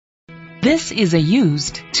This is a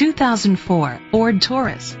used 2004 Ford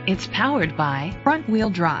Taurus. It's powered by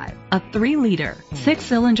front-wheel drive, a 3-liter,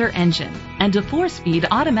 6-cylinder engine, and a 4-speed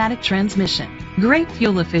automatic transmission. Great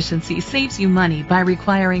fuel efficiency saves you money by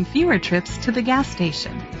requiring fewer trips to the gas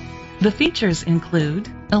station. The features include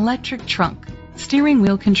electric trunk, steering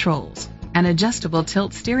wheel controls, an adjustable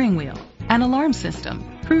tilt steering wheel, an alarm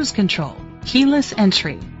system, cruise control, keyless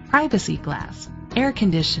entry, privacy glass, air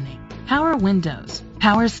conditioning, power windows,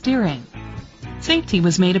 power steering. Safety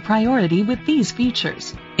was made a priority with these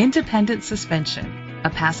features: independent suspension, a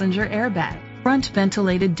passenger airbag, front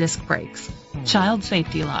ventilated disc brakes, child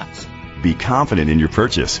safety locks. Be confident in your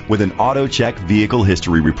purchase with an AutoCheck Vehicle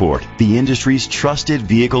History Report, the industry's trusted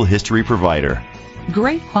vehicle history provider.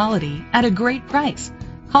 Great quality at a great price.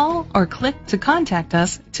 Call or click to contact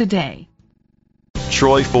us today.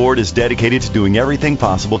 Troy Ford is dedicated to doing everything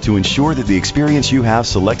possible to ensure that the experience you have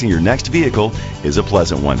selecting your next vehicle is a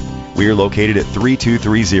pleasant one. We are located at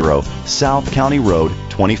 3230 South County Road,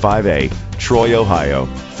 25A, Troy, Ohio,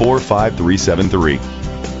 45373.